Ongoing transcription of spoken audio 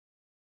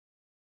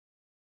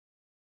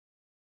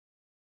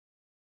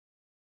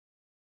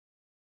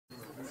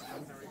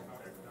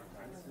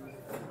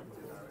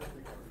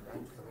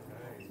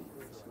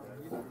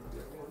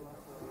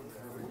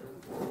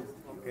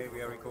Okay,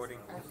 we are recording.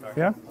 Start.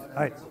 Yeah? All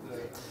right.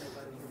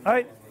 All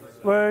right,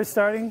 we're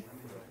starting.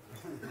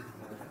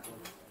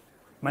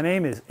 My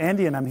name is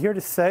Andy, and I'm here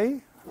to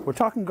say we're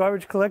talking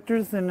garbage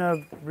collectors in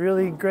a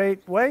really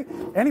great way.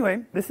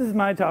 Anyway, this is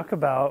my talk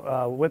about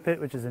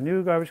Whippet, which is a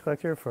new garbage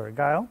collector for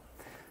Guile.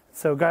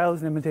 So Guile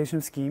is an implementation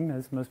of Scheme,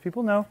 as most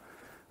people know.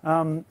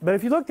 But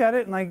if you looked at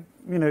it and,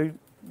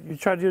 you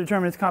try to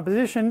determine its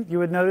composition, you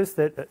would notice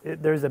that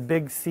there's a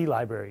big C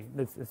library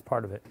that's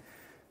part of it.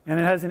 And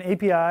it has an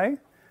API,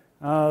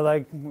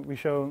 like we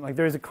show,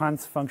 there's a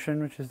const function,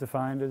 which is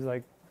defined as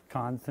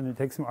const, and it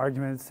takes some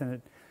arguments, and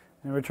it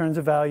returns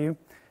a value.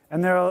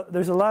 And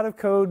there's a lot of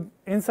code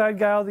inside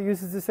Guile that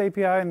uses this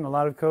API, and a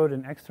lot of code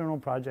in external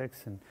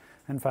projects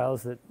and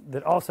files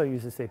that also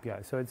use this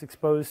API. So it's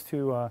exposed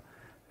to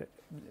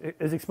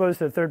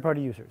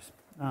third-party users.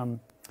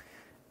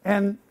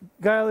 And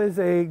Guile is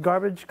a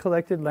garbage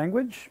collected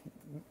language.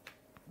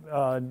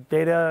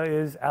 Data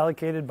is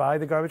allocated by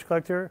the garbage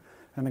collector,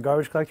 and the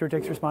garbage collector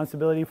takes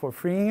responsibility for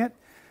freeing it.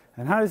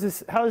 And how is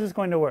this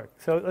going to work?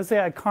 So let's say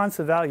I const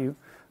a value.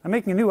 I'm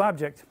making a new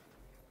object.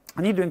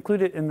 I need to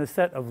include it in the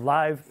set of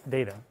live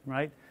data,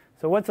 right?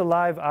 So what's a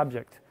live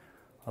object?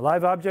 A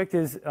live object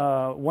is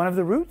one of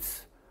the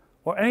roots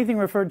or anything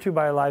referred to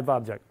by a live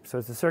object. So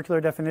it's a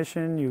circular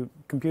definition. You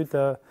compute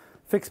the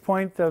fixed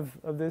point of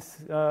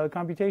this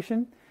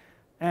computation.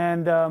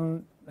 And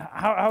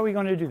how are we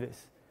going to do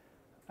this?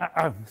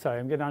 Sorry,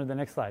 I'm getting on to the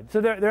next slide.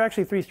 So there are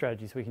actually three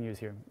strategies we can use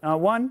here.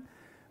 One,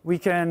 we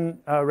can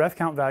ref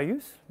count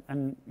values.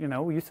 And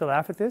we used to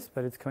laugh at this,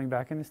 but it's coming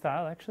back into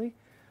style, actually.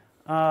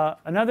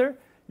 Another,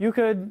 you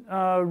could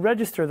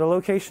register the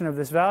location of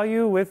this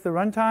value with the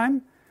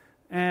runtime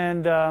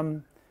and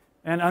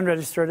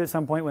unregister it at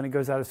some point when it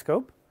goes out of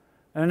scope.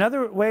 And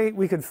another way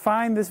we could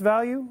find this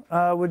value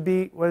would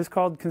be what is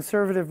called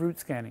conservative root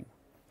scanning.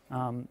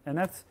 And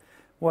that's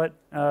what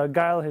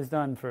Guile has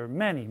done for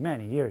many,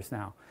 many years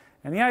now.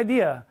 And the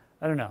idea,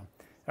 I don't know,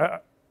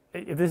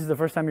 if this is the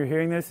first time you're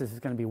hearing this is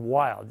going to be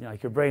wild.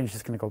 Your brain's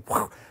just going to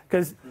go,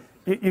 because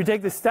you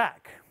take the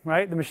stack,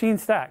 right, the machine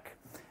stack,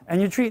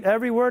 and you treat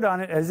every word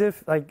on it as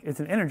if it's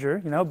an integer,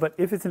 but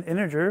if it's an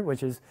integer,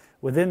 which is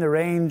within the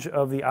range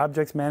of the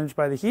objects managed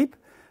by the heap,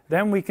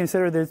 then we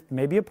consider this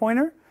maybe a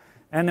pointer,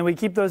 and then we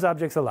keep those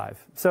objects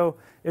alive. So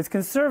it's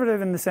conservative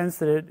in the sense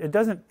that it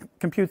doesn't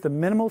compute the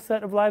minimal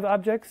set of live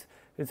objects.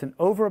 It's an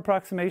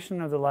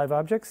over-approximation of the live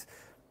objects.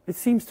 It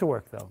seems to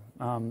work, though,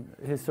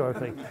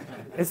 historically.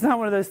 It's not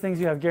one of those things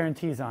you have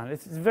guarantees on.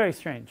 It's very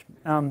strange.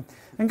 And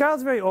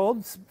Guile's very old.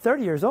 It's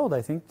 30 years old,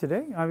 I think,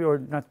 today. Or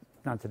not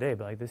today,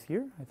 but this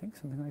year, I think,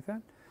 something like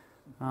that.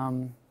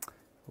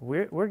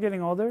 We're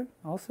getting older,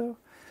 also.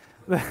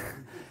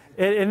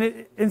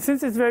 And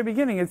since its very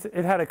beginning,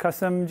 it had a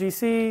custom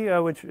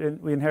GC, which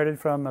we inherited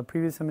from a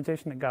previous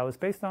implementation that Guile was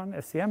based on,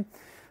 SCM.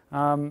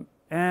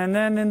 And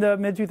then in the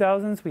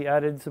mid-2000s, we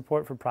added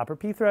support for proper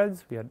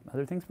p-threads. We had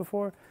other things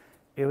before.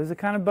 It was a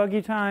kind of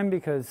buggy time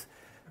because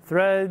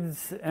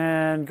threads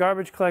and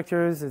garbage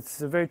collectors,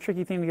 it's a very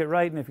tricky thing to get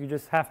right. And if you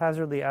just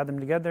haphazardly add them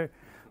together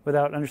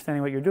without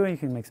understanding what you're doing, you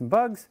can make some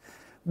bugs.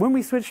 When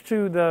we switched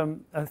to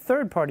a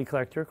third-party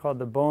collector called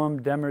the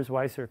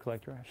Boehm-Demers-Weiser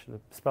collector, I should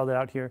have spelled it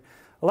out here,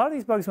 a lot of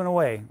these bugs went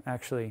away,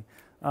 actually,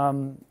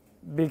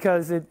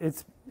 because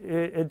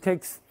it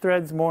takes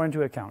threads more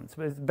into account.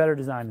 It's better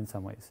designed in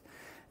some ways.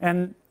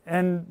 And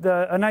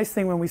a nice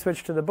thing when we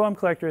switched to the Boehm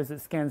collector is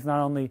it scans not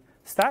only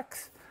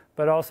stacks,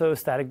 but also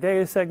static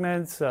data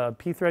segments,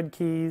 p-thread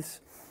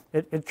keys.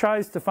 It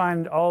tries to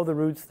find all the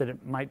roots that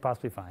it might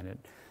possibly find.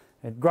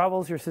 It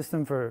grovels your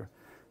system for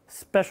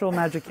special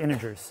magic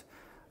integers.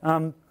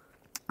 And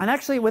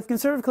actually, with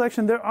conservative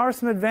collection, there are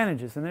some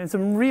advantages, and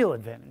some real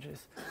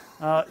advantages.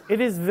 It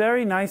is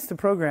very nice to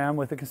program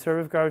with a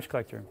conservative garbage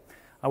collector.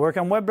 I work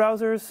on web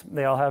browsers.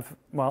 They all have,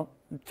 well,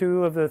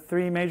 2 of the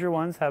 3 major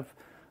ones have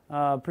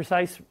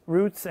precise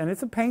roots, and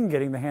it's a pain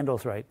getting the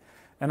handles right.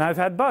 And I've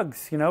had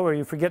bugs, where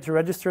you forget to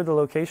register the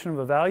location of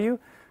a value,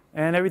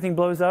 and everything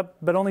blows up,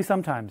 but only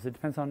sometimes. It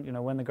depends on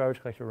when the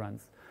garbage collector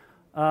runs.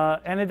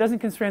 And it doesn't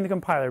constrain the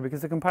compiler,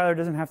 because the compiler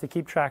doesn't have to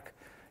keep track.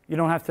 You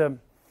don't have to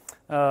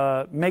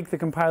make the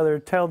compiler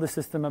tell the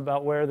system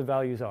about where the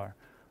values are.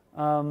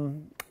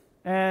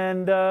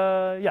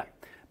 Yeah.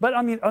 But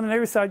on the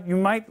negative side, you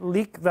might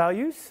leak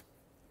values.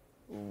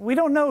 We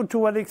don't know to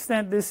what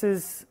extent this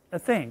is a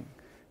thing.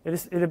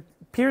 It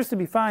appears to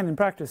be fine in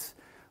practice.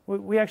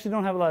 We actually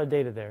don't have a lot of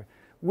data there.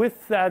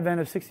 With the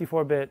advent of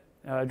 64-bit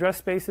address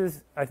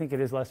spaces, I think it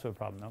is less of a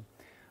problem,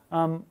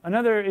 though.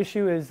 Another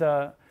issue is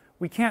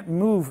we can't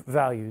move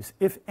values.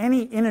 If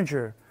any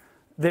integer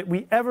that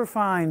we ever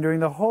find during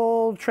the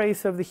whole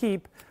trace of the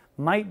heap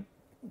might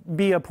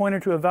be a pointer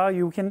to a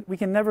value, we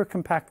can never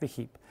compact the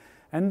heap.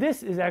 And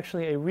this is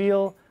actually a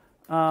real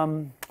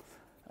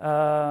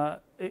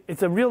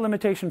it's a real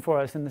limitation for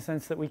us in the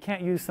sense that we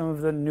can't use some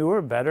of the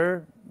newer,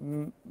 better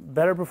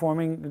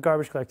performing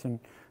garbage collection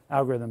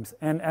algorithms.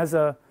 And as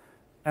a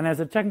and as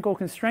a technical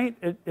constraint,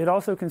 it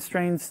also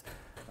constrains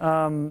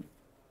the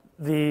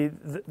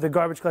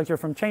garbage collector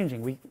from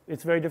changing.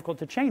 It's very difficult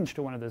to change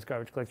to one of those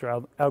garbage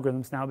collector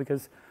algorithms now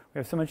because we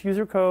have so much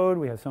user code,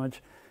 we have so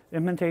much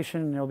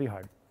implementation, and it'll be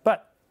hard.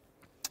 But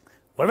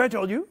what have I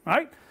told you,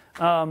 right?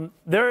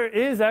 There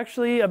is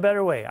actually a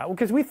better way,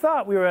 because we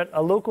thought we were at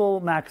a local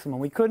maximum.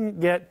 We couldn't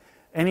get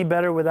any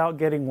better without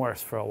getting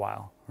worse for a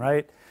while,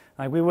 right?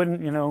 Like we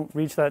wouldn't,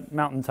 reach that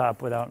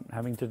mountaintop without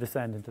having to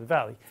descend into the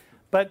valley.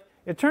 But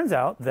it turns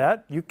out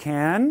that you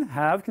can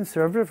have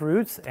conservative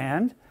roots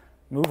and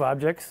move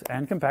objects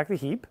and compact the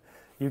heap.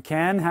 You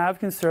can have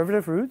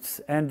conservative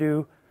roots and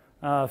do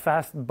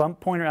fast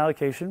bump pointer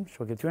allocation, which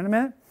we'll get to in a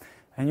minute.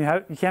 And you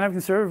can have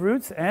conservative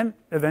roots and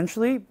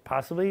eventually,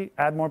 possibly,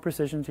 add more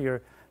precision to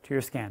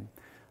your scan.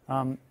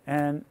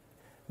 And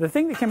the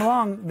thing that came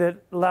along that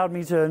allowed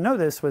me to know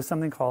this was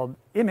something called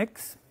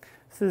IMIX.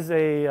 This is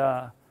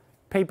a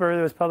paper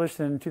that was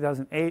published in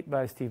 2008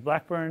 by Steve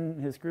Blackburn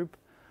and his group.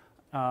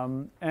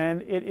 And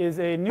it is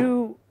a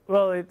new,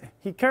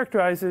 he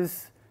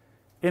characterizes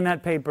in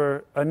that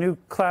paper a new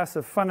class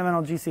of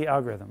fundamental GC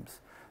algorithms.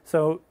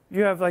 So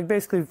you have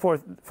basically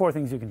four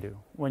things you can do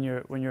when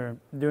you're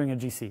doing a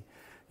GC.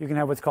 You can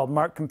have what's called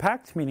mark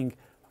compact, meaning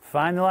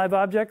find the live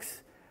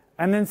objects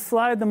and then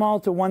slide them all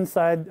to one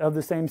side of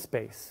the same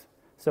space.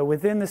 So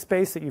within the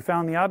space that you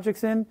found the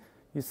objects in,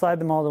 you slide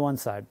them all to one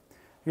side.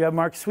 You have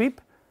mark sweep,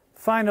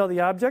 find all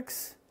the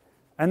objects,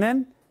 and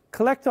then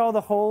collect all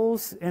the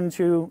holes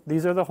into,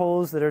 these are the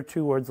holes that are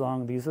 2 words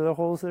long, these are the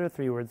holes that are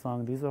 3 words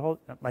long, these are the holes,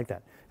 like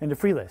that, into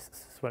free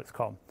lists is what it's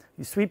called.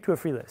 You sweep to a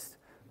free list,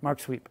 mark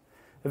sweep.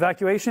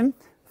 Evacuation,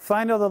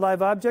 find all the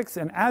live objects,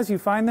 and as you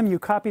find them, you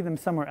copy them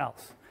somewhere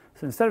else.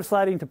 So instead of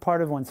sliding to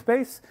part of one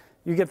space,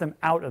 you get them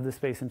out of the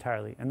space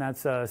entirely. And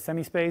that's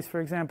semi-space, for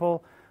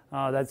example.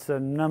 That's a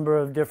number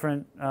of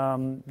different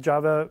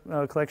Java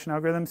collection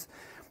algorithms.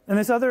 And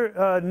this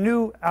other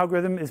new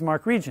algorithm is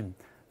mark region.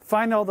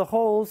 Find all the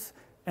holes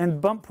and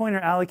bump pointer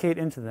allocate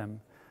into them.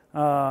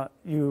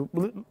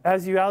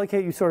 As you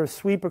allocate, you sort of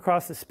sweep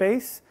across the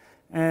space,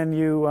 and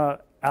you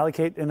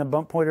allocate in a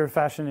bump pointer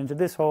fashion into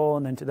this hole,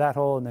 and then to that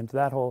hole, and then to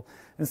that hole,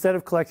 instead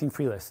of collecting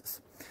free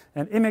lists.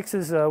 And IMIX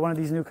is one of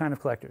these new kind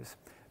of collectors.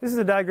 This is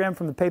a diagram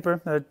from the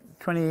paper, the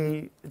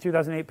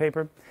 2008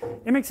 paper.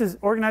 IMIX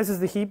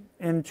organizes the heap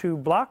into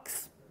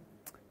blocks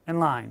and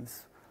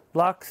lines.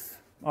 Blocks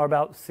are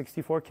about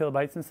 64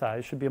 kilobytes in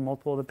size, should be a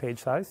multiple of the page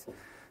size.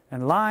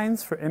 And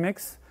lines for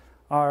IMIX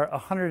are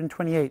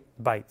 128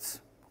 bytes.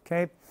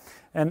 Okay?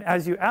 And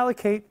as you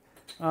allocate,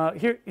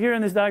 here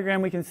in this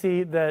diagram we can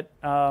see that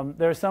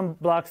there are some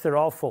blocks that are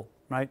all full,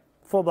 right?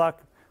 Full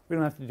block, we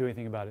don't have to do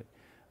anything about it.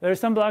 There are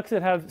some blocks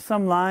that have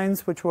some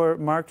lines which were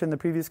marked in the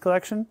previous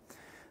collection,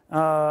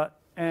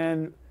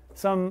 and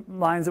some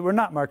lines that were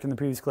not marked in the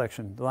previous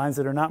collection. The lines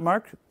that are not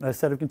marked, a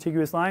set of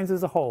contiguous lines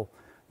is a hole.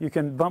 You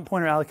can bump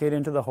pointer allocate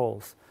into the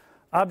holes.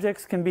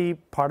 Objects can be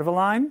part of a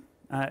line,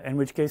 in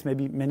which case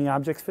maybe many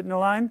objects fit in a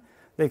line.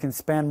 They can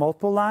span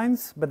multiple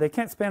lines, but they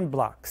can't span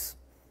blocks.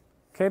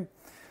 Okay?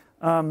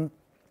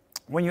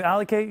 When you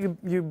allocate,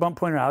 you bump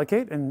pointer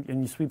allocate, and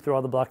you sweep through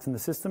all the blocks in the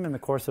system in the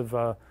course of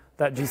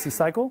that GC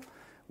cycle.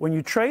 When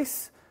you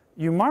trace,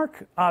 you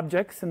mark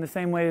objects in the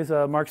same way as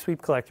a mark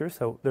sweep collector.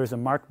 So there's a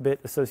mark bit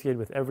associated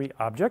with every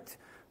object,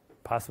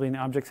 possibly in the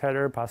object's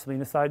header, possibly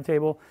in a side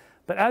table.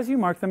 But as you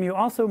mark them, you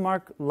also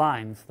mark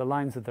lines, the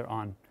lines that they're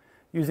on,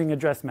 using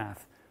address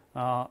math.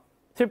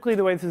 Typically,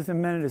 the way this is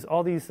implemented is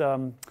all these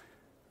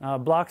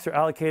blocks are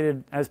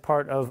allocated as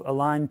part of a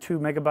line 2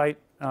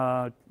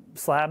 megabyte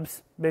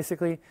slabs,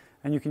 basically.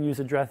 And you can use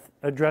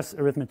address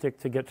arithmetic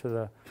to get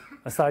to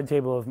a side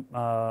table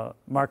of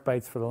mark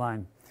bytes for the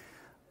line.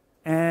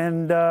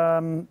 And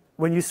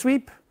when you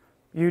sweep,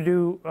 you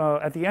do,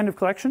 at the end of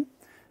collection,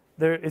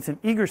 it's an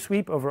eager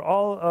sweep over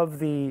all of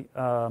the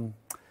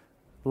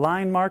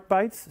line mark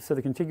bytes, so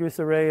the contiguous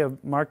array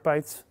of mark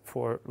bytes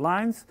for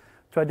lines,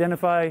 to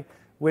identify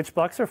which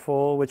blocks are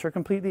full, which are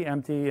completely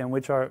empty, and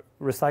which are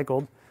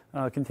recycled,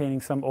 containing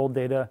some old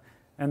data,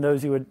 and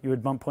those you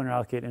would bump pointer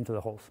allocate into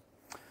the holes.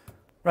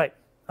 Right.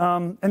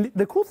 And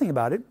the cool thing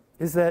about it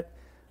is that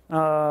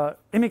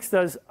IMIX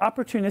does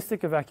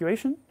opportunistic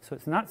evacuation, so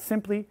it's not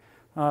simply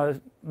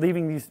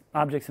leaving these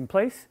objects in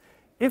place.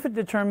 If it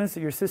determines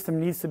that your system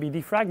needs to be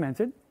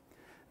defragmented,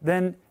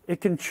 then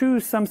it can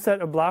choose some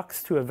set of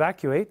blocks to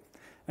evacuate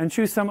and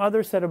choose some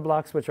other set of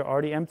blocks which are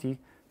already empty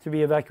to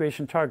be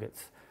evacuation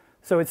targets.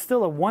 So it's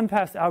still a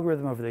one-pass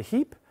algorithm over the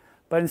heap,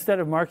 but instead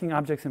of marking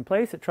objects in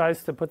place, it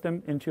tries to put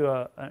them into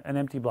an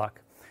empty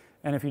block.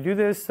 And if you do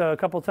this a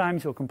couple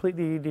times, you'll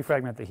completely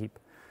defragment the heap.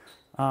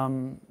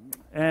 And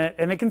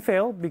it can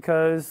fail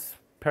because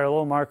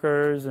parallel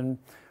markers and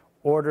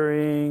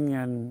ordering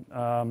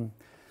and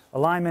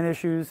alignment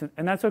issues,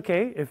 and that's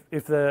okay.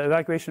 If the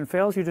evacuation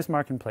fails, you just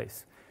mark in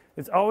place.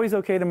 It's always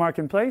okay to mark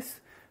in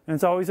place, and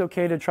it's always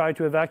okay to try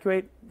to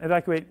evacuate.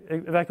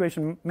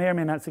 Evacuation may or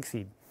may not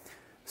succeed.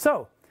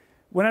 So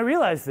when I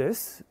realized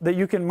this, that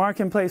you can mark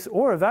in place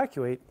or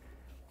evacuate,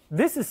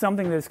 this is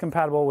something that is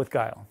compatible with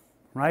Guile,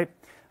 right?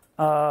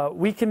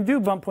 We can do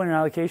bump pointer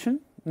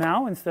allocation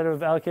now instead of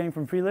allocating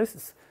from free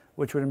lists,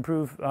 which would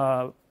improve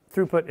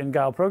throughput in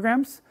Guile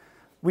programs.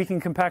 We can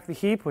compact the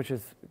heap, which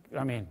is,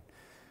 I mean,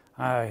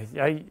 I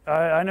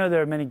know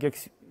there are many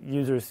GIX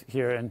users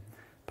here, and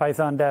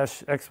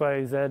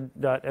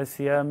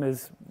python-xyz.scm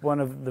is one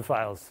of the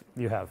files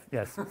you have,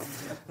 yes.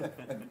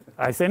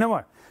 I say no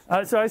more.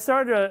 So I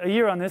started a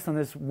year on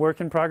this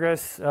work in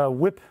progress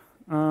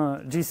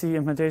Whippet-GC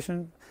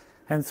implementation,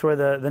 hence where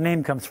the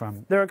name comes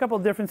from. There are a couple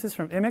of differences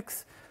from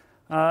IMIX.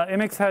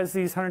 IMIX has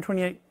these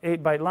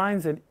 128-byte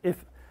lines, and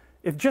if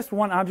just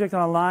one object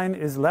on a line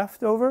is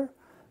left over,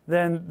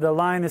 then the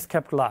line is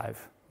kept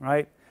live,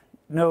 right?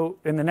 No,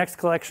 in the next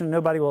collection,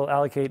 nobody will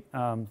allocate,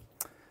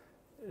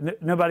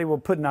 nobody will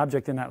put an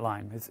object in that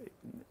line.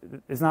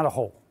 It's not a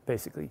whole,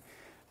 basically.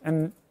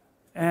 And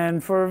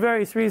for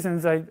various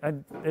reasons,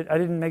 it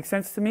didn't make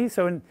sense to me.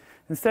 So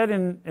instead,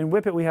 in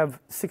Whippet, we have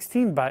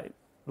 16-byte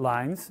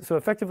lines. So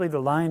effectively, the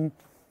line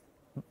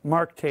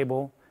mark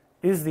table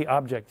is the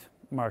object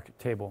mark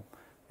table.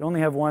 You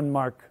only have one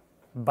mark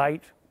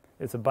byte.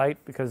 It's a byte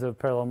because of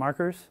parallel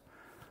markers.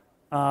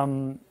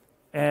 And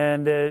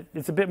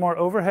it's a bit more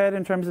overhead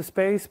in terms of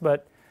space,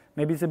 but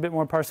maybe it's a bit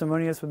more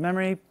parsimonious with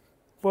memory.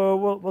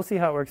 Well, we'll see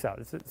how it works out.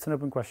 It's an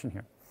open question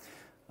here.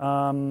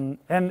 And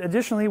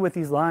additionally, with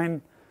these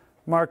line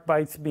mark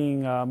bytes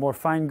being more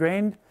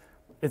fine-grained,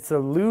 it's a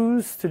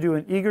lose to do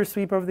an eager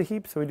sweep over the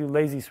heap, so we do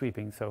lazy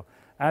sweeping. So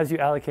as you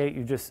allocate,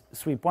 you just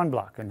sweep one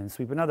block, and then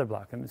sweep another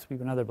block, and then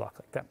sweep another block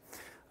like that.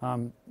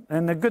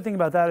 And the good thing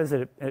about that is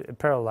that it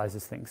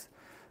parallelizes things.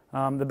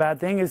 The bad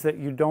thing is that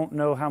you don't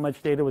know how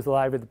much data was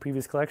alive at the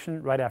previous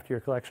collection right after your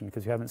collection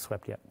because you haven't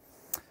swept yet.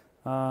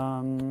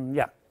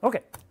 Yeah,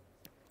 OK.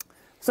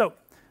 So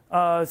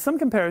some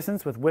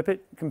comparisons with Whippet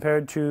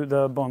compared to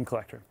the Boehm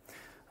collector.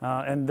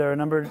 And there are a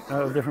number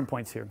of different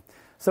points here.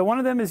 So one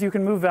of them is you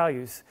can move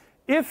values.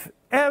 If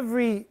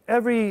every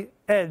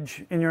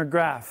edge in your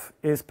graph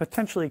is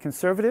potentially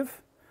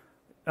conservative,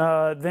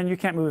 then you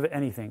can't move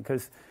anything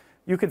because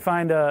you could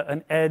find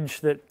an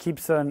edge that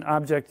keeps an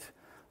object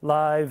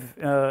live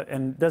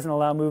and doesn't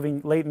allow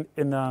moving late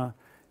in the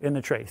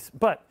trace.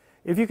 But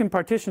if you can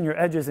partition your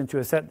edges into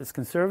a set that's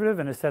conservative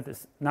and a set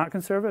that's not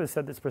conservative, a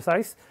set that's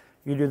precise,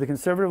 you do the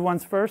conservative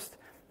ones first,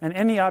 and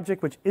any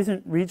object which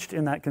isn't reached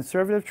in that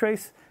conservative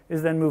trace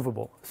is then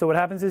movable. So what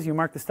happens is you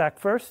mark the stack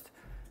first,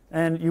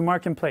 and you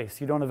mark in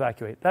place. You don't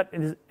evacuate. That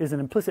is an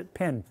implicit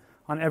pin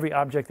on every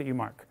object that you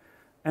mark.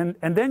 And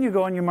then you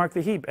go and you mark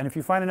the heap, and if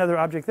you find another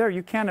object there,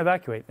 you can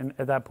evacuate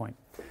at that point.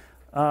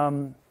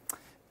 And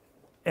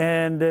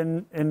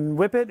in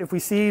Whippet, if we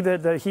see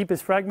that the heap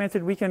is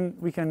fragmented, we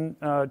can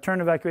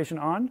turn evacuation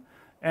on.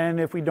 And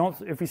if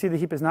we see the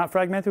heap is not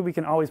fragmented, we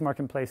can always mark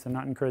in place and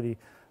not incur the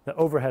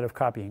overhead of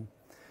copying.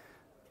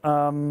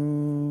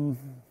 There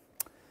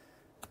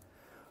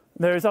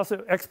is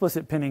also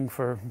explicit pinning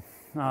for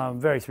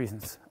various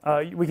reasons.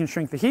 We can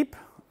shrink the heap,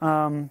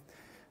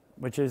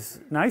 which is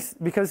nice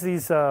because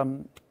these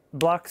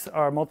blocks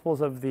are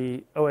multiples of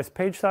the OS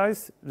page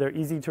size. They're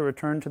easy to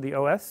return to the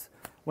OS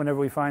whenever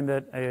we find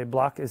that a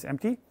block is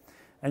empty.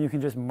 And you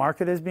can just mark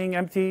it as being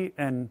empty,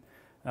 and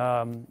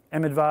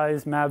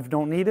madvise, mav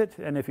don't need it.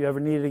 And if you ever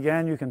need it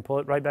again, you can pull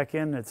it right back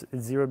in. It's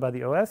zeroed by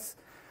the OS.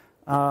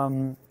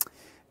 And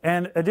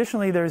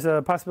additionally, there's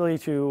a possibility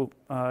to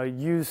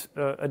use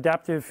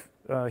adaptive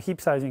heap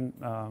sizing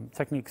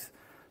techniques,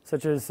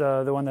 such as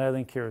the one that I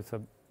link here. It's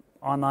an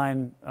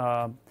online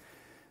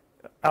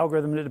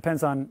algorithm that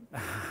depends on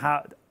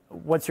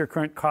what's your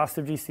current cost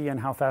of GC and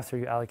how fast are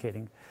you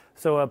allocating.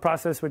 So a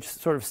process which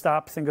sort of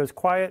stops and goes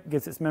quiet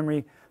gets its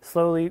memory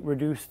slowly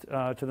reduced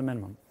to the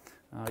minimum.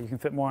 You can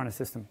fit more on a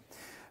system.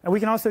 And we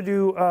can also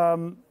do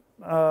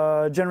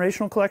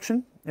generational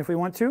collection if we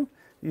want to,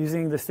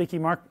 using the sticky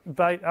mark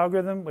byte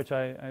algorithm, which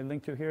I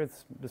linked to here.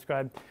 It's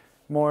described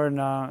more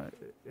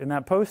in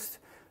that post.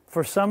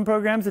 For some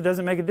programs, it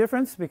doesn't make a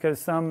difference because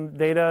some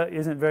data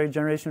isn't very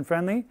generation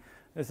friendly.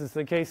 This is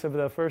the case of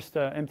the first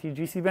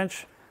MT-GC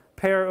bench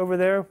pair over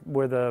there,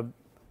 where the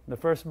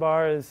first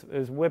bar is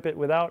Whippet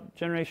without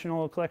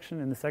generational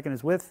collection, and the second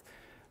is with.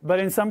 But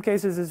in some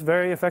cases, it's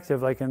very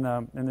effective. Like in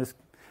this,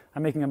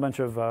 I'm making a bunch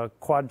of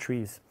quad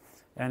trees,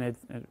 and it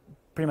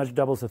pretty much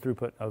doubles the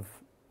throughput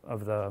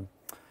of the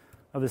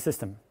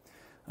system.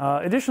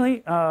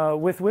 Additionally,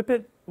 with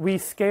Whippet, we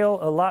scale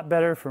a lot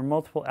better for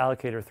multiple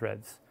allocator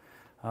threads.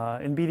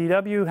 In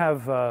BDW,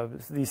 have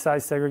these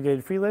size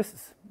segregated free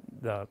lists,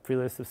 the free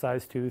list of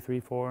size 2, 3,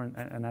 4,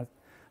 and that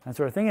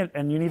sort of thing.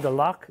 And you need to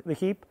lock the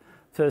heap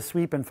to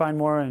sweep and find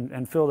more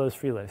and fill those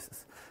free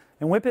lists.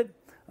 In Whippet,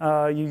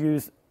 you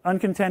use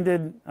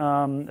uncontended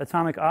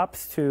atomic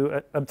ops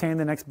to obtain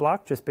the next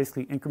block, just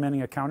basically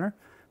incrementing a counter,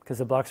 because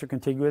the blocks are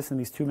contiguous in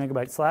these 2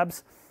 megabyte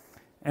slabs.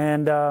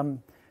 And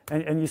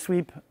you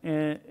sweep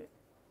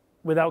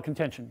without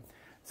contention.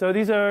 So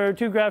these are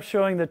 2 graphs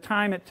showing the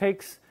time it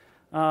takes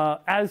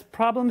as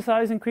problem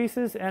size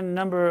increases and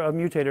number of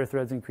mutator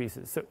threads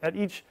increases. So at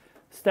each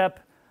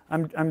step,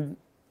 I'm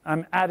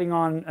adding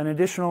on an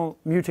additional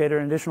mutator,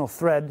 an additional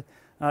thread,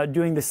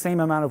 doing the same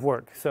amount of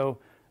work. So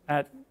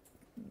at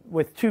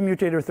with 2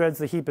 mutator threads,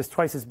 the heap is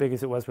twice as big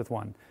as it was with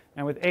 1.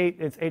 And with 8,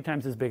 it's 8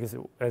 times as big as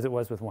it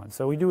was with 1.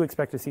 So we do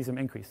expect to see some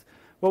increase.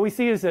 What we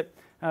see is that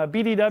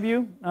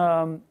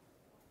BDW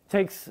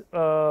takes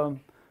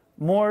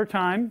more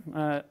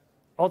time.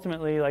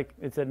 Ultimately, like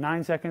it's at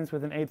 9 seconds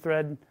with an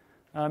 8-thread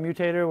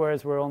mutator,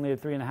 whereas we're only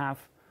at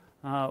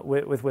 3.5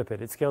 with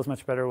Whippet. It scales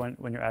much better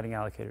when you're adding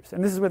allocators.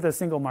 And this is with a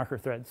single marker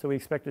thread, so we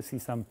expect to see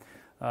some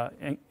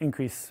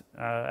increase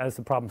as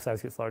the problem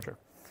size gets larger.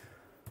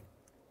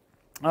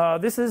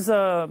 This is,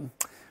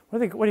 what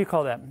do you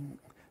call that?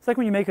 It's like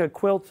when you make a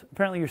quilt.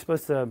 Apparently you're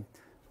supposed to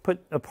put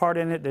a part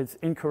in it that's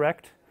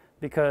incorrect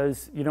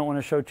because you don't want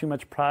to show too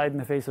much pride in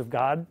the face of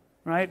God,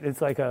 right?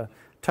 It's like a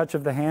touch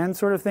of the hand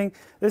sort of thing.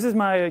 This is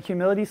my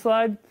humility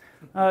slide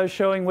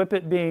showing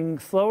Whippet being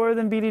slower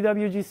than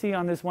BDW-GC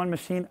on this one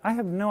machine. I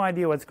have no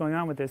idea what's going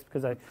on with this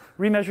because I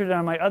remeasured it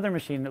on my other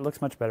machine and it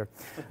looks much better.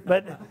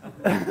 But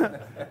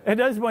it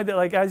does point that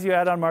like as you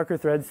add on marker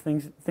threads,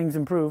 things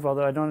improve,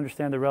 although I don't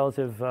understand the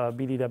relative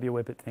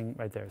BDW-Whippet thing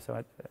right there.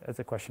 So that's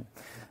a question.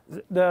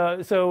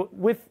 So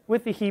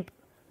with the heap,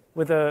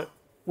 with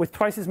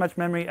twice as much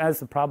memory as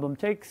the problem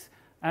takes,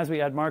 as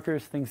we add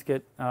markers, things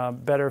get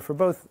better for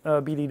both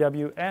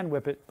BDW and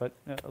Whippet, but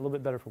a little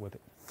bit better for Whippet.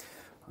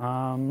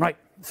 Right,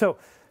 so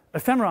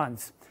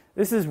ephemerons.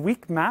 This is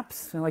weak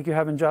maps, like you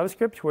have in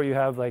JavaScript, where you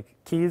have like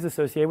keys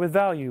associated with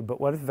value. But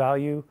what if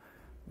value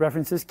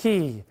references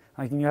key?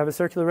 Like, can you have a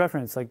circular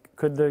reference? Like,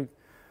 could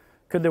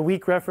the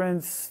weak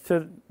reference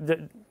to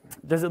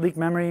does it leak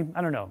memory?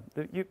 I don't know.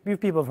 You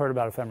people have heard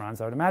about ephemerons,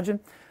 I would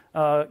imagine.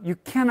 You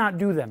cannot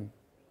do them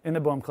in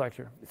the Boehm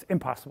collector. It's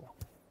impossible,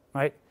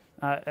 right?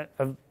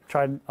 I've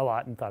tried a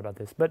lot and thought about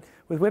this, but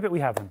with Whippet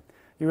we have them.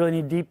 You really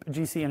need deep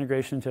GC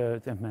integration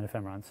to implement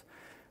ephemerons.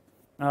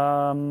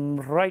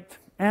 Right,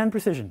 and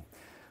precision.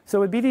 So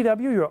with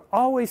BDW, you're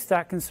always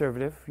stack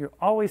conservative. You're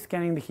always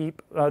scanning the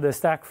heap, the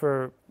stack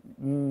for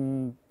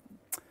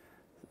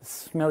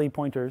smelly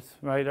pointers,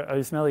 right?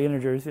 Or smelly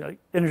integers, like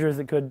integers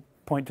that could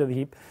point to the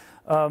heap.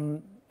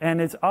 And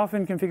it's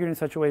often configured in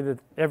such a way that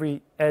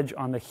every edge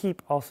on the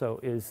heap also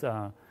is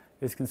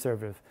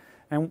conservative.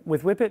 And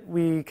with Whippet,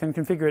 we can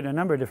configure it in a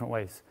number of different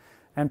ways.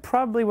 And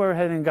probably where we're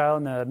heading in Guile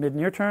in the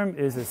mid-near term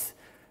is this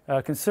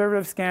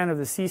conservative scan of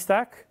the C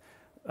stack,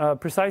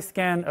 precise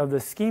scan of the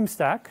scheme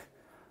stack,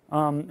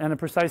 and a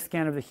precise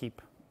scan of the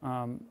heap.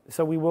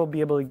 So we will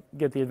be able to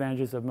get the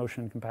advantages of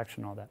motion and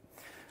compaction and all that.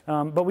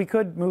 But we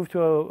could move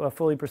to a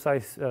fully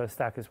precise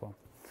stack as well.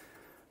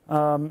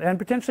 And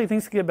potentially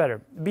things could get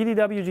better.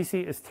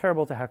 BDW-GC is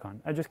terrible to hack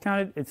on. I just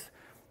counted. It's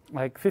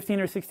like 15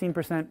 or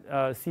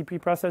 16% C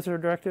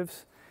preprocessor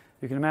directives.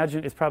 You can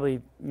imagine it's probably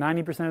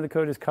 90% of the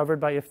code is covered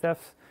by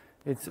if-defs.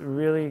 It's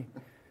really,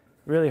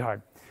 really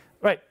hard.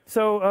 Right,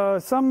 so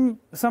some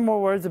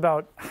more words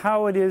about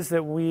how it is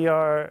that we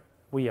are,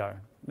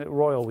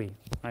 royal we,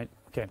 right?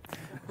 Okay.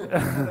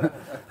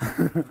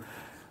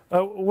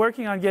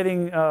 Working on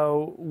getting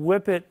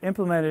Whippet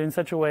implemented in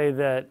such a way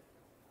that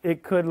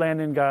it could land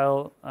in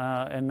Guile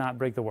and not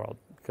break the world.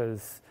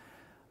 Because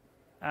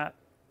I'm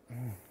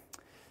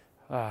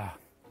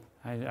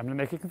going to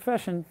make a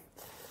confession.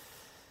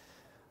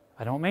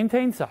 I don't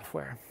maintain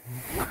software.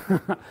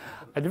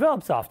 I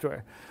develop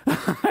software.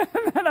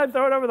 And then I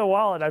throw it over the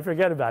wall and I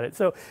forget about it.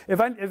 So if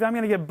I'm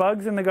going to get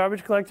bugs in the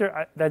garbage collector,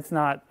 I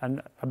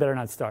better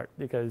not start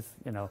because,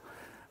 you know,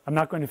 I'm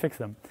not going to fix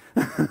them.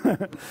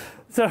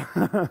 So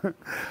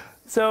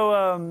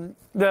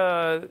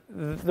the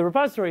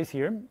repository is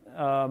here.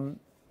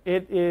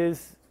 It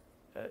is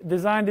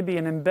designed to be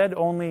an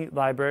embed-only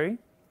library.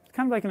 It's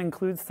kind of like an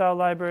include-style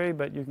library,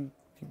 but you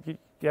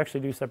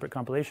actually do separate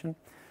compilation.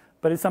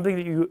 But it's something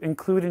that you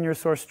include in your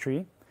source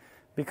tree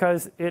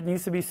because it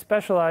needs to be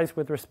specialized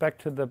with respect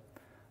to the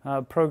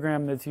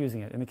program that's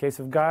using it. In the case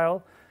of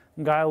Guile,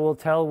 Guile will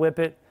tell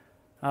Whippet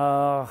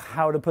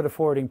how to put a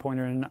forwarding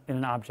pointer in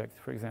an object,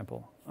 for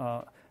example,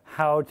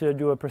 how to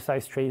do a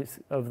precise trace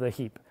of the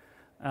heap.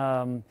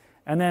 And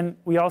then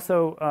we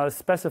also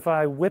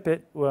specify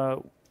Whippet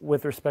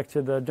with respect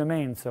to the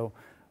domain. So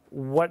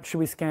what should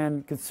we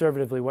scan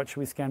conservatively? What should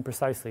we scan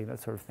precisely? That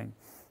sort of thing.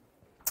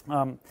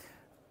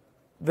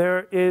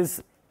 There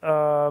is,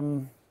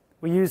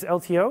 we use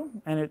LTO,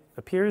 and it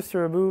appears to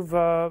remove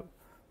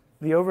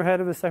the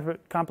overhead of a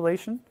separate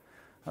compilation,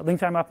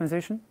 link time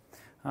optimization.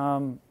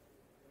 I'm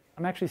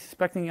actually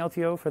suspecting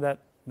LTO for that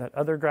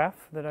other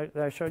graph that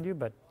I showed you,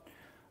 but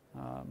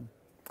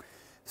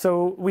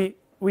so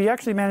we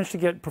actually managed to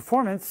get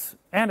performance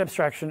and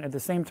abstraction at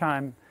the same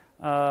time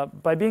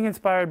by being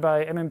inspired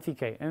by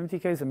MMTK.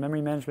 MMTK is a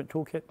memory management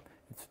toolkit.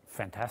 It's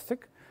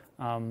fantastic.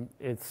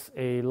 It's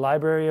a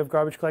library of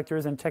garbage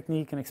collectors and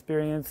technique and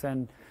experience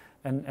and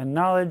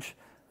knowledge,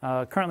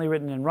 currently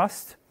written in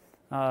Rust,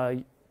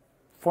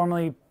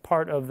 formerly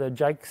part of the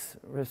JIKES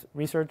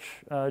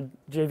research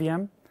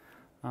JVM,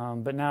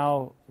 but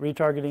now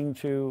retargeting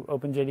to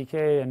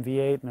OpenJDK and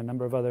V8 and a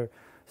number of other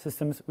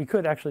systems. We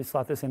could actually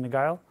slot this into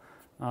Guile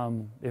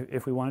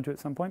if we wanted to at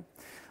some point.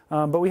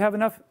 But we have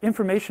enough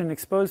information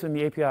exposed in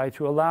the API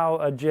to allow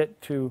a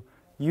JIT to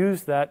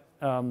use that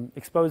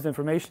exposed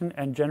information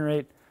and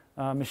generate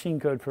machine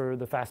code for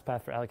the fast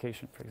path for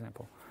allocation, for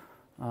example.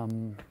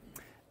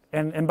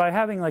 And by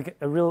having like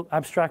a real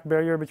abstract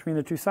barrier between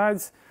the two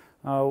sides,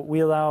 we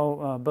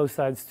allow both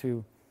sides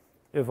to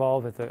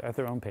evolve at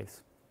their own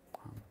pace.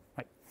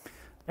 Right.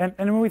 And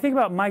when we think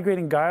about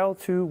migrating Guile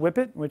to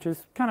Whippet, which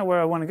is kind of where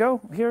I want to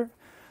go here,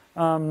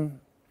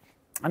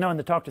 I know in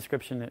the talk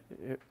description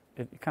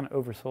it kind of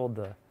oversold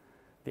the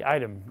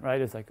item,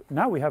 right? It's like,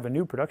 now we have a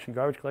new production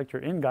garbage collector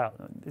in Guile.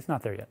 It's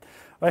not there yet.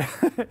 Right?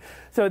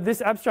 So this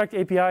abstract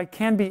API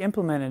can be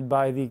implemented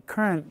by the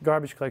current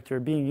garbage collector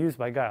being used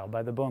by Guile,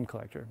 by the Boehm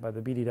collector, by the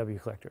BDW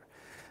collector.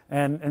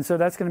 And so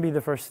that's going to be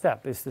the first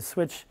step, is to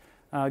switch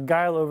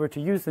Guile over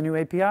to use the new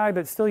API,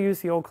 but still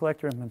use the old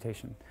collector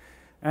implementation.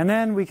 And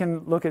then we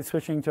can look at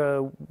switching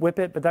to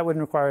Whippet, but that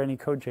wouldn't require any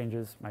code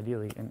changes,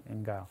 ideally,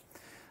 in Guile.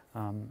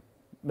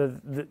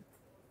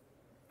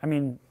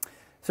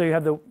 So you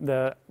have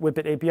the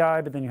Whippet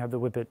API, but then you have the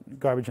Whippet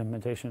garbage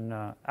implementation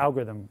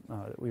algorithm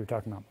that we were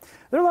talking about.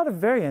 There are a lot of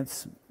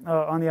variants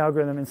on the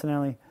algorithm,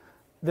 incidentally,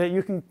 that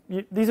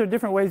these are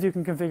different ways you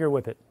can configure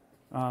Whippet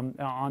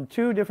on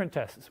two different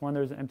tests. One,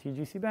 there's an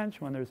MTGC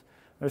bench. One,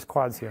 there's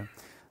quads here.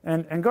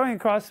 And going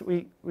across,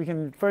 we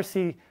can first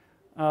see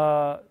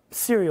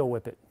serial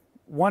Whippet.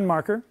 One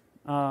marker,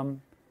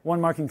 one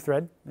marking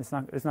thread. It's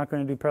not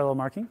going to do parallel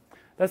marking.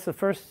 That's the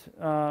first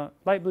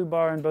light blue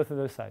bar on both of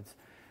those sides.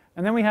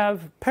 And then we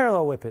have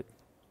parallel Whippet,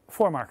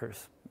 4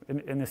 markers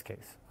in this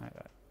case,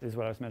 is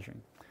what I was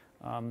measuring.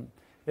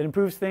 It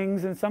improves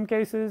things in some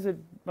cases,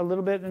 a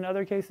little bit in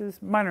other cases,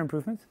 minor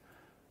improvements.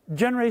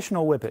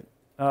 Generational Whippet,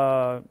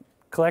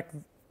 collect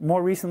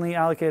more recently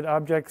allocated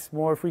objects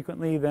more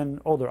frequently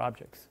than older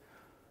objects.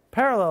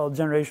 Parallel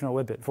generational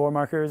Whippet, 4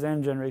 markers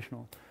and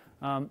generational.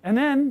 And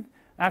then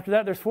after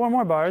that, there's 4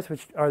 more bars,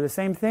 which are the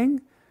same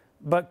thing,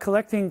 but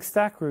collecting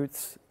stack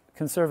roots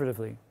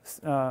conservatively.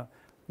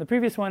 The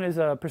previous one is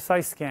a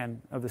precise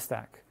scan of the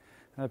stack.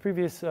 The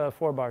previous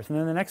 4 bars. And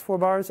then the next 4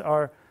 bars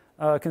are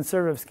a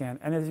conservative scan.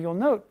 And as you'll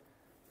note,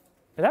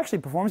 it actually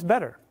performs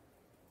better.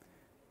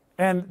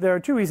 And there are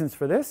 2 reasons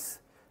for this.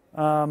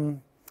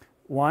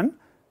 One,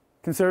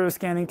 conservative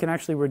scanning can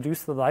actually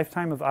reduce the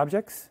lifetime of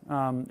objects.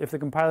 If the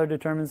compiler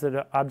determines that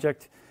an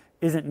object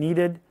isn't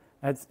needed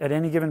at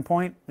any given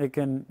point, it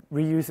can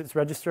reuse its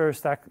register or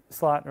stack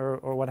slot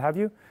or what have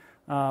you.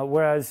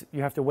 Whereas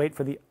you have to wait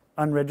for the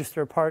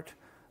unregister part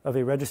of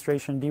a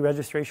registration,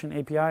 deregistration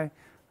API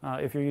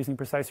if you're using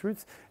precise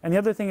roots. And the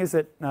other thing is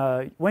that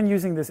when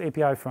using this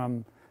API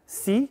from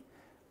C,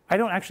 I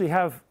don't actually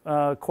have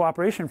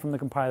cooperation from the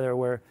compiler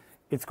where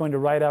it's going to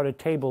write out a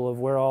table of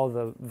where all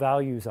the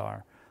values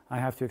are. I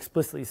have to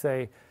explicitly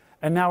say,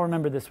 and now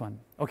remember this one.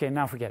 Okay,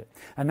 now forget it.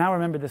 And now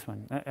remember this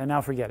one, and now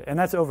forget it. And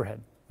that's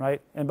overhead,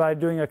 right? And by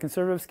doing a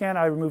conservative scan,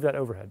 I remove that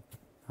overhead.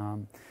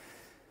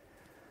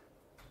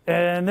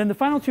 And then the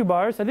final 2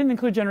 bars, I didn't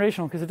include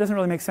generational because it doesn't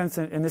really make sense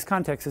in this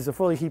context as a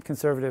fully heap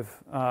conservative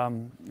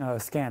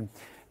scan.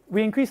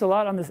 We increase a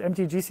lot on this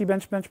MTGC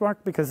benchmark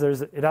because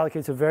it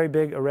allocates a very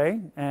big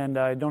array, and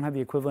I don't have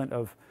the equivalent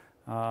of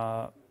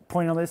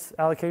pointerless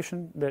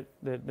allocation that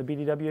the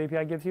BDW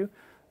API gives you.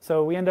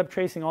 So we end up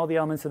tracing all the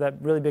elements of that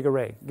really big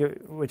array,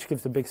 which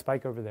gives a big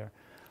spike over there.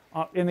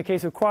 In the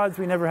case of quads,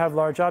 we never have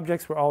large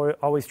objects. We're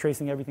always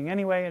tracing everything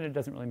anyway, and it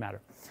doesn't really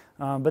matter.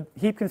 But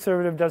heap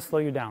conservative does slow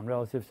you down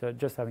relative to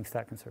just having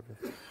stack conservative.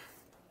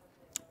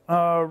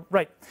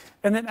 Right.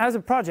 And then as a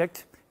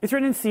project, it's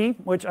written in C,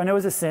 which I know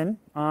is a sin.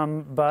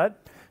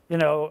 But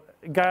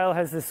Guile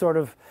has this sort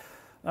of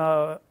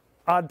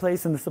odd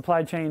place in the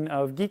supply chain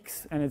of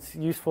geeks, and it's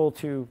useful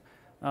to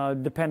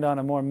depend on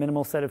a more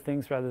minimal set of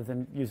things rather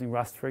than using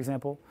Rust, for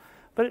example.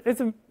 But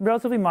it's a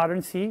relatively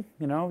modern C,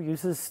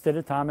 uses std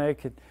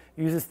atomic. It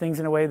uses things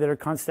in a way that are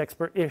const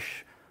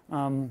expert-ish,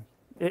 in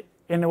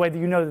a way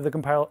that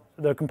that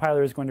the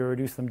compiler is going to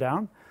reduce them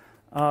down.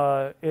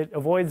 It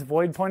avoids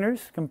void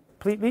pointers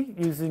completely,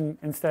 using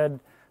instead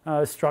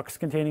structs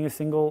containing a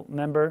single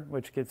member,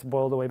 which gets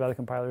boiled away by the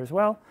compiler as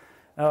well,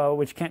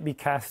 which can't be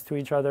cast to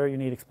each other. You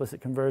need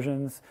explicit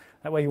conversions.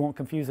 That way you won't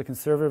confuse a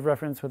conservative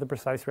reference with a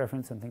precise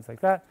reference and things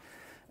like that.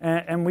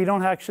 And we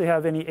don't actually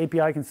have any ABI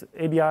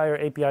or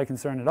API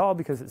concern at all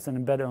because it's an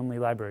embed-only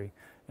library.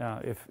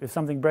 If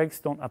something breaks,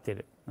 don't update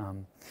it.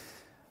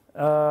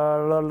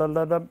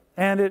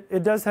 And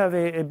it does have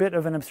a bit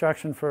of an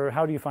abstraction for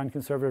how do you find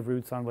conservative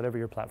roots on whatever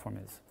your platform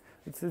is.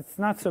 It's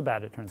not so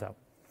bad, it turns out.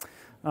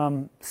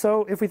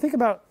 So if we think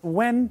about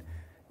when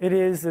it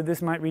is that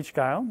this might reach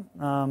Guile,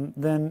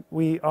 then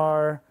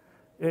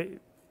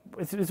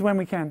it's when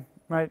we can,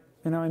 right?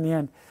 In the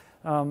end.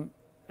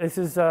 This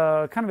is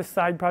kind of a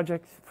side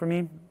project for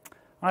me.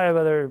 I have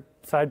other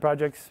side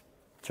projects,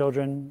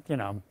 children,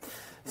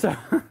 So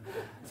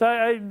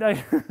I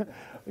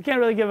can't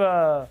really give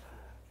a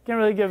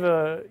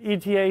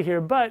ETA here,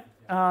 but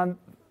I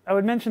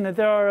would mention that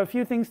there are a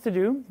few things to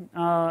do,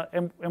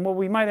 and what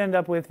we might end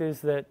up with is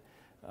that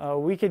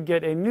we could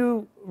get a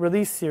new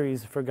release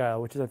series for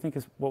Guile, which I think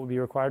is what would be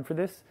required for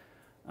this,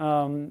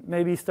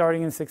 maybe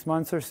starting in 6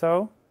 months or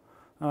so,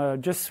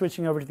 just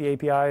switching over to the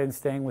API and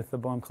staying with the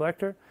Boehm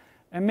collector.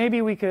 And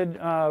maybe we could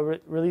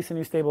release a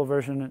new stable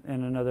version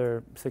in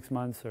another 6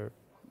 months, or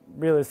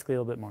realistically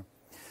a little bit more.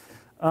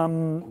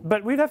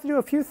 But we'd have to do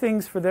a few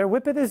things for there.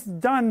 Whippet is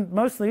done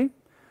mostly,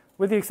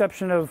 with the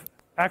exception of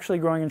actually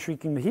growing and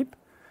shrinking the heap,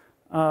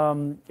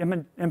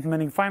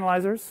 implementing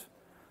finalizers,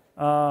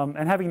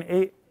 and having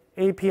an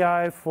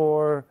API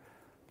for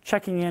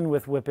checking in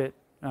with Whippet,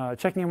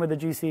 checking in with the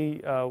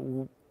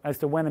GC as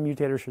to when a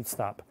mutator should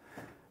stop.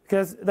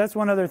 Because that's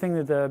one other thing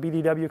that the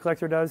BDW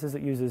collector does, is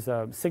it uses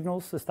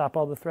signals to stop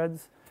all the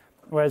threads,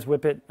 whereas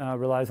Whippet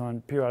relies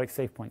on periodic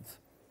save points.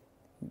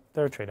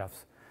 There are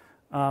trade-offs.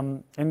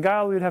 In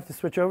Guile, we would have to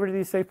switch over to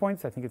these save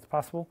points. I think it's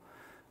possible.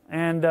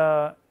 And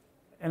I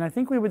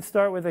think we would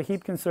start with a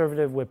heap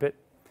conservative Whippet,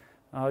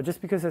 just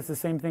because it's the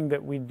same thing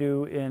that we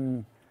do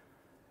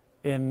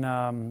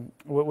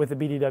with the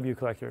BDW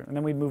collector. And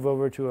then we'd move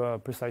over to a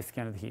precise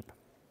scan of the heap.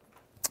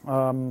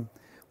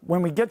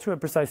 When we get to a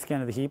precise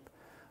scan of the heap,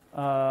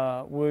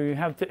 we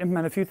have to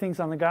implement a few things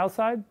on the Guile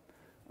side.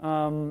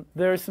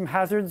 There are some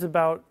hazards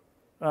about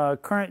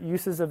current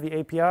uses of the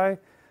API.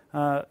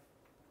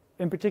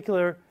 In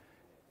particular,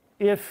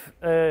 if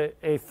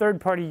a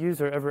third-party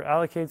user ever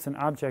allocates an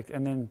object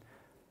and then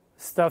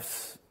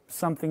stuffs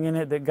something in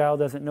it that Guile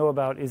doesn't know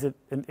about, is it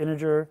an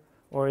integer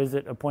or is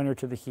it a pointer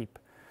to the heap?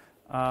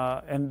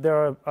 And there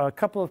are a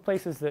couple of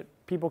places that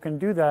people can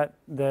do that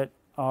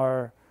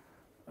are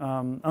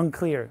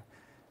unclear.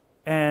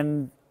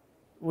 And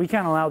we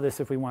can't allow this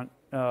if we want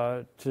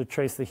to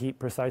trace the heap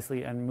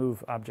precisely and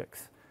move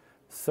objects.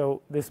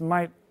 So this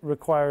might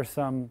require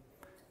some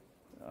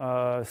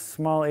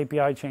small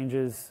API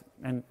changes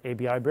and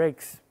API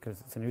breaks,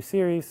 because it's a new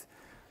series,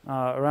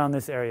 around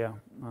this area.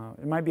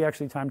 It might be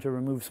actually time to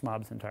remove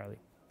smobs entirely,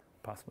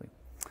 possibly.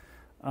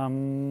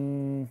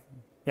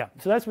 Yeah,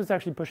 so that's what's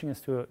actually pushing us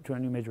to a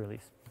new major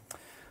release.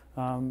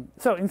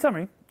 So in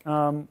summary,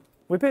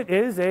 Whippet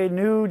is a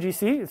new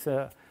GC. It's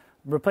a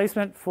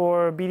replacement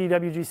for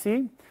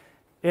BDW-GC.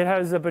 It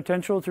has the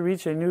potential to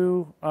reach a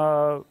new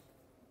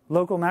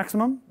local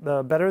maximum,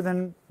 better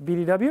than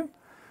BDW.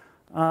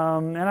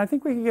 And I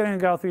think we can get in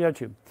Guile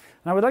 3.2.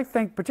 And I would like to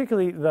thank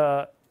particularly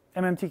the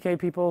MMTK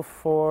people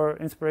for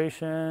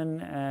inspiration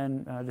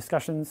and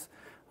discussions,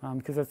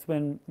 because that's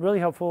been really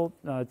helpful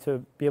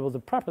to be able to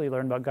properly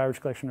learn about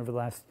garbage collection over the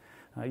last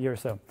year or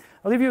so.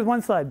 I'll leave you with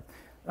one slide.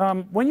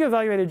 When you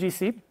evaluate a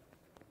GC,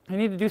 you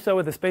need to do so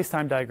with a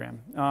space-time diagram,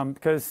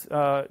 because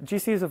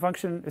GC is a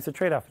function, it's a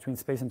trade-off between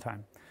space and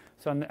time.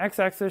 So on the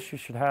x-axis, you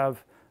should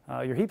have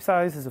your heap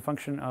size as a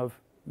function of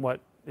what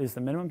is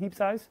the minimum heap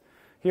size.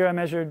 Here I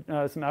measured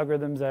some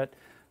algorithms at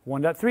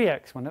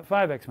 1.3x,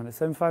 1.5x,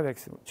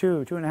 1.75x,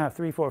 2, 2.5,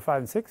 3, 4, 5,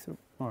 and 6,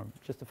 or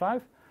just a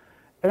 5.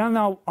 And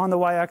on the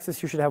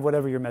y-axis, you should have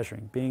whatever you're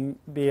measuring,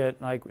 be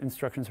it like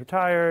instructions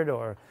retired,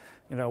 or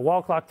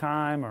wall clock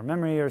time, or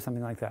memory, or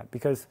something like that.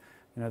 Because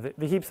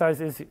the heap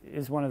size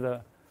is one of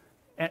the,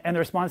 and the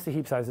response to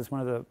heap size is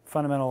one of the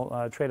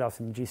fundamental trade-offs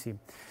in the GC.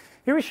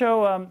 Here we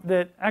show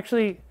that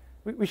actually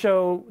we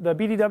show the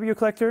BDW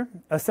collector,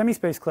 a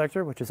semi-space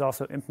collector, which is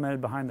also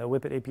implemented behind the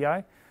Whippet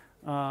API,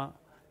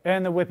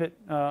 and the Whippet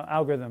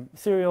algorithm,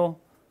 serial,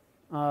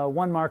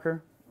 one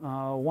marker,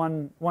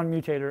 one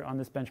mutator on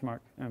this benchmark,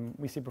 and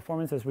we see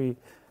performance as we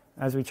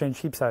change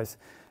heap size.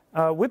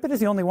 Whippet is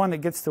the only one that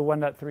gets to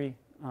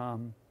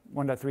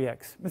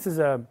 1.3x. This is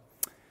a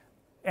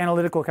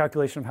analytical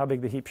calculation of how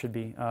big the heap should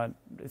be.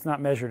 It's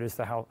not measured as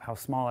to how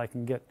small I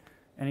can get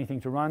anything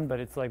to run, but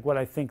it's like what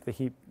I think the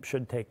heap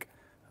should take.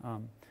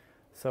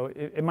 So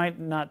it might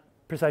not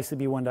precisely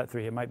be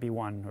 1.3. It might be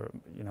 1, or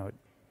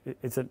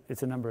it's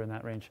a number in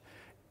that range.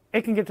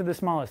 It can get to the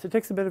smallest. It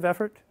takes a bit of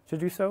effort to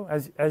do so.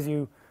 As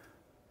you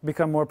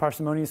become more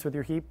parsimonious with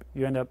your heap,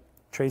 you end up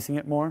tracing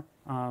it more.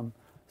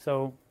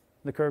 So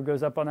the curve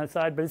goes up on that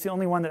side, but it's the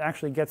only one that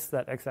actually gets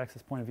that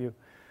x-axis point of view.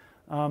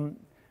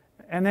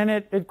 And then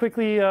it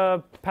quickly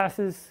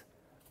passes,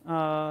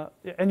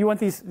 and you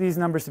want these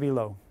numbers to be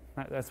low.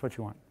 That's what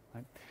you want.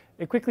 Right?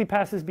 It quickly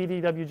passes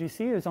BDW-GC.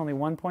 There's only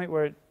one point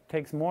where it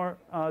takes more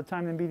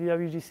time than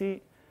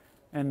BDW-GC,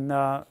 and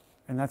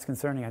that's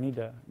concerning. I need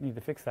to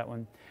fix that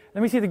one.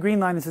 Then we see the green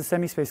line is a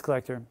semi-space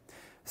collector.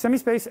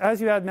 Semi-space,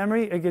 as you add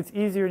memory, it gets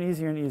easier and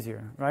easier and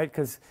easier, right?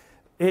 Because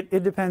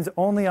it depends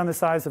only on the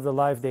size of the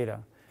live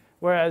data.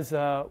 Whereas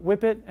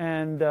Whippet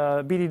and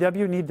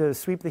BDW need to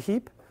sweep the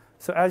heap.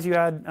 So as you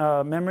add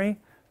memory,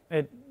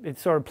 it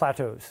sort of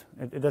plateaus.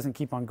 It doesn't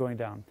keep on going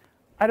down.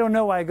 I don't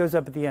know why it goes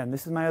up at the end.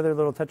 This is my other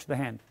little touch of the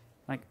hand.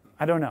 Like,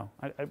 I don't know.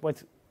 That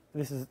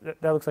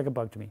looks like a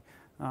bug to me.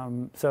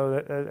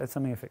 So that's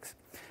something to fix.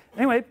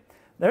 Anyway,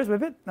 there's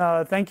Whippet.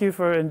 Thank you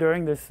for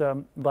enduring this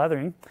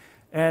blathering.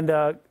 And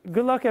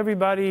good luck,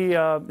 everybody,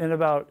 in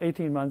about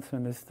 18 months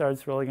when this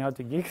starts rolling out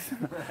to geeks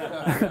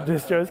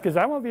distros, because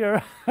I won't be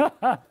around.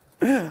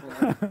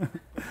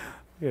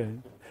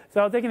 Good. So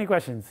I'll take any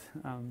questions.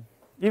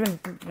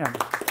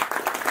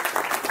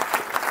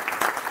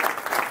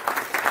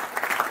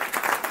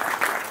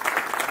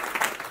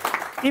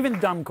 Even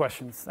dumb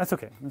questions. That's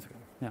okay. That's okay.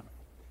 Yeah.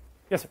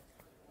 Yes, sir.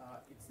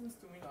 It's seems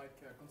to me like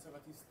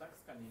conservative stack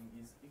scanning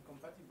is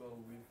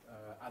incompatible with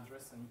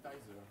address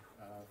sanitizer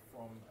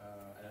from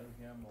an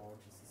LVM or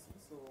GCC.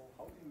 So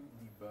how do you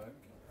debug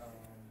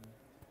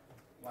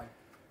like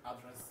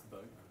address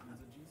bug in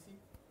the GC?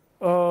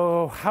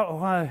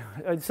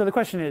 Oh, so the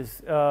question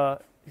is,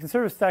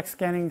 conservative stack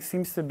scanning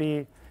seems to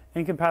be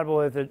incompatible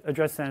with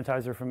address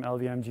sanitizer from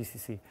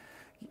LVM-GCC.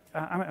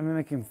 I'm making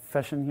a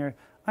confession here.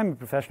 I'm a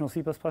professional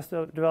C++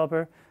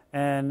 developer,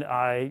 and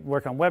I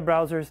work on web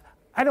browsers.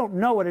 I don't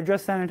know what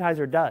address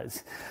sanitizer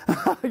does.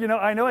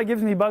 I know it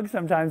gives me bugs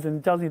sometimes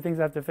and tells me things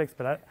I have to fix,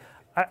 but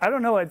I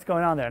don't know what's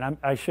going on there, and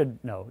I should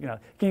know.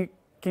 Can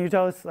you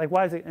tell us, like,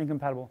 why is it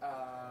incompatible?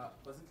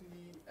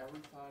 Basically,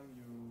 every time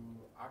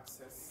you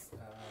access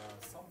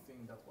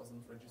something that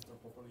wasn't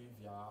registered properly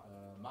via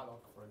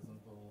malloc, for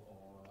example,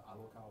 or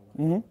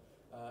allocate,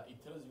 it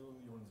tells you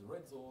you're in the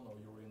red zone or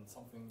you're in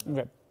something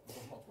that does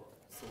not work.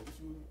 So if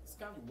you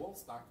scan your whole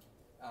stack,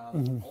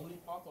 only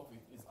part of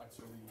it is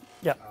actually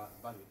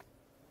valid.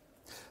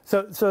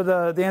 So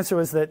the answer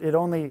was that it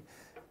only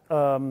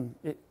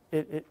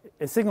it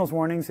signals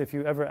warnings if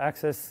you ever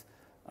access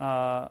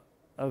a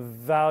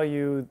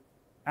value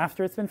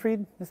after it's been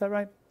freed. Is that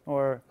right?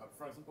 Or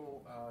for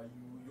example,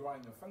 you are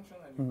in a function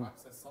and you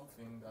access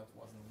something that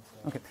wasn't.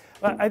 Okay.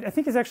 Well, I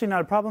think it's actually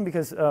not a problem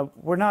because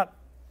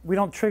we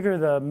don't trigger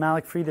the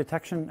malloc free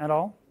detection at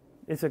all.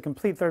 It's a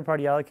complete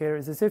third-party allocator.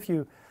 It's as if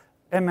you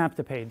mmap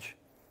the page,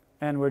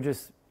 and we're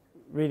just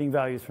reading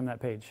values from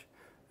that page.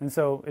 And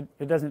so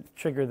it doesn't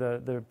trigger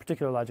the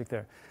particular logic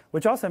there,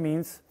 which also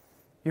means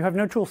you have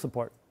no tool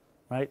support,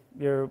 right?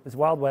 It's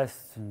Wild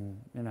West, and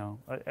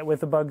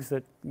with the bugs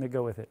that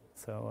go with it.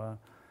 So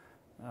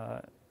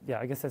yeah,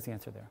 I guess that's the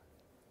answer there.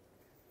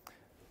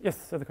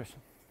 Yes, other question.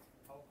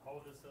 How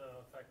will this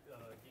affect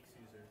Geeks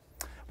users?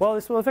 Well,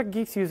 this will affect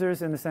Geeks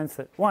users in the sense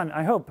that, one,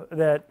 I hope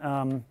that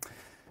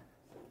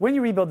when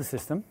you rebuild the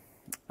system,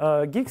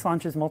 Geeks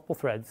launches multiple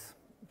threads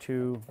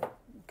to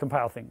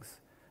compile things.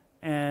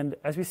 And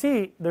as we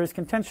see, there's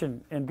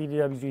contention in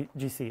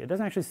BDW-GC. It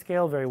doesn't actually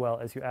scale very well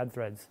as you add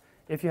threads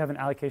if you have an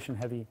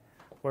allocation-heavy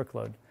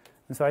workload.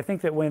 And so I think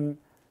that when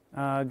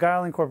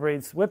Guile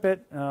incorporates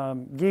Whippet,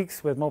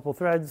 Geeks with multiple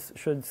threads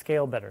should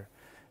scale better.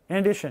 In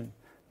addition,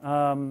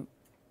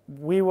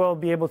 we will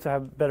be able to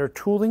have better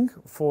tooling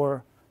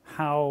for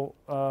how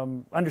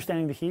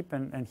understanding the heap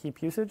and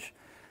heap usage,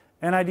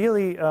 and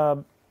ideally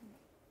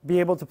be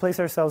able to place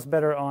ourselves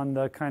better on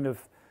the kind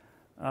of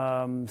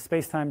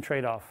space-time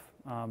trade-off.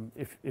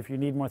 If you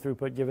need more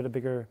throughput, give it a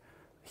bigger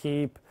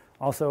heap.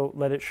 Also,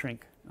 let it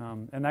shrink,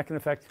 and that can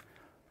affect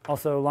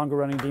also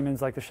longer-running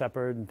daemons like the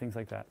Shepherd and things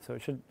like that. So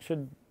it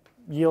should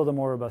yield a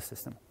more robust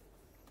system.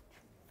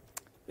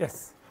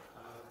 Yes.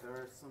 There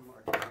are some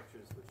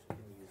architectures which can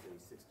use a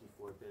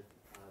 64-bit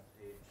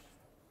page.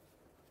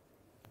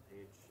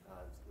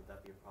 Would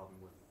that be a problem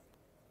with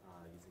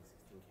using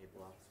 16K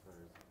blocks?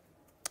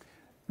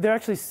 They're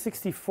actually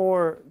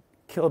 64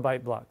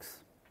 kilobyte blocks.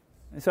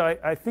 So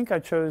I think I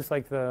chose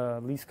like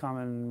the least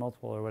common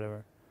multiple or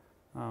whatever.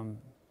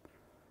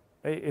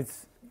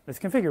 It's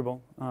configurable,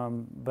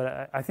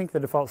 but I think the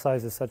default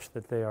size is such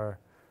that they are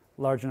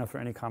large enough for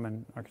any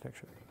common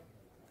architecture.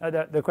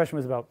 The question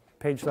was about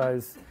page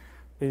size.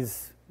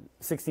 Is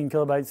 16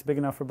 kilobytes big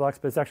enough for blocks?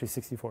 But it's actually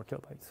 64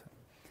 kilobytes.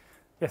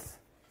 Yes?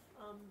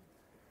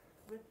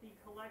 With the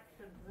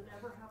collection, does it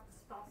ever have to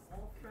stop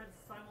all threads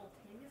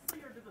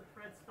simultaneously, or do the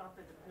threads stop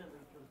independently?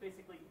 Because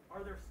basically,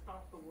 are there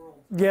stop the world?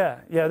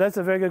 Yeah, that's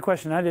a very good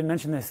question. I didn't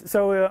mention this.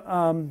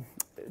 So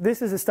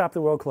this is a stop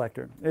the world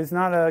collector. It's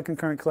not a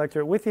concurrent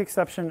collector, with the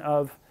exception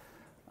of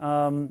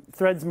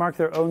threads mark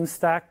their own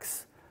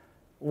stacks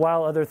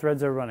while other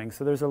threads are running.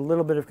 So there's a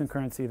little bit of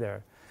concurrency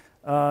there.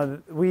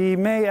 We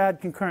may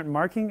add concurrent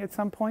marking at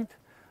some point,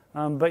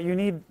 but you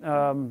need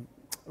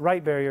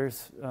write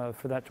barriers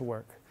for that to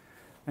work.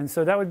 And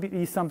so that would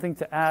be something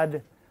to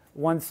add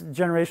once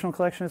generational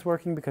collection is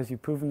working, because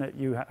you've proven that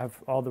you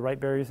have all the write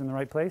barriers in the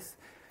right place.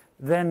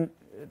 Then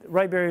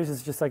write barriers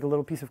is just like a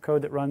little piece of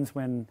code that runs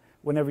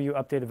whenever you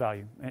update a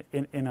value,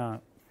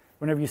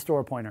 whenever you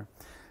store a pointer.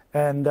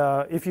 And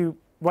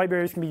write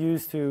barriers can be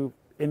used to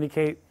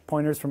indicate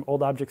pointers from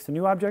old objects to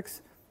new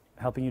objects,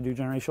 helping you do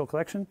generational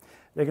collection.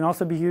 They can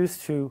also be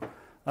used to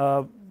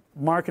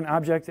mark an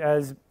object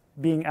as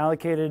being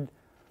allocated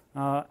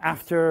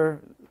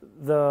after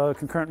the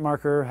concurrent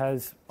marker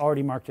has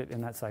already marked it in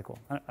that cycle.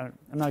 I'm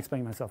not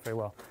explaining myself very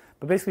well.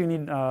 But basically, you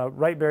need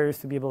write barriers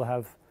to be able to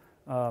have,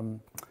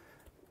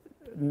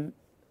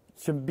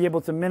 to be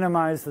able to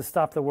minimize the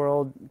stop the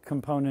world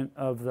component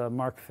of the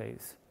mark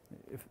phase.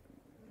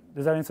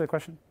 Does that answer the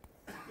question?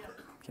 Yes.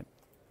 Okay.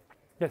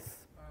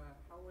 Yes?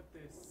 How would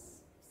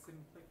this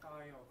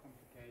simplify or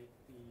complicate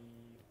the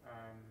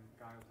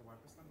Guile to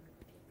WebAssembly?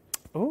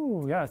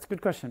 Oh, yeah, it's a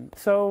good question.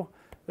 So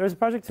there's a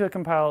project to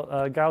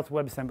compile Guile to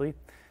WebAssembly.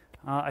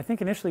 I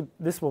think initially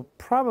this will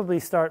probably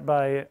start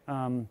by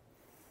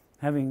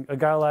having a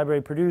Guile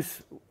library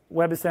produce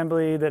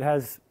WebAssembly that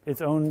has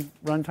its own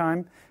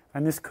runtime,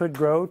 and this could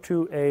grow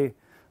to a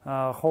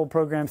whole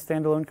program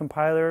standalone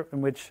compiler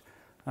in which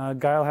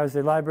Guile has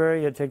a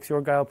library. It takes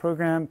your Guile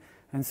program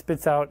and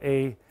spits out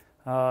a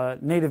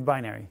native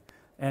binary.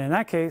 And in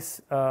that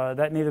case,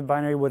 that native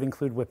binary would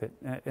include Whippet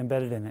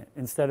embedded in it,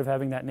 instead of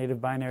having that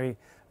native binary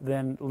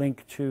then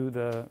link to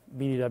the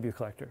BDW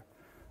collector.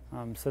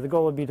 So the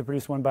goal would be to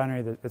produce one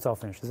binary that's all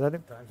finished. Is that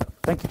it?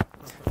 Thank you.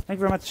 Thank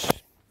you very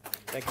much.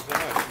 Thank you so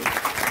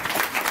much.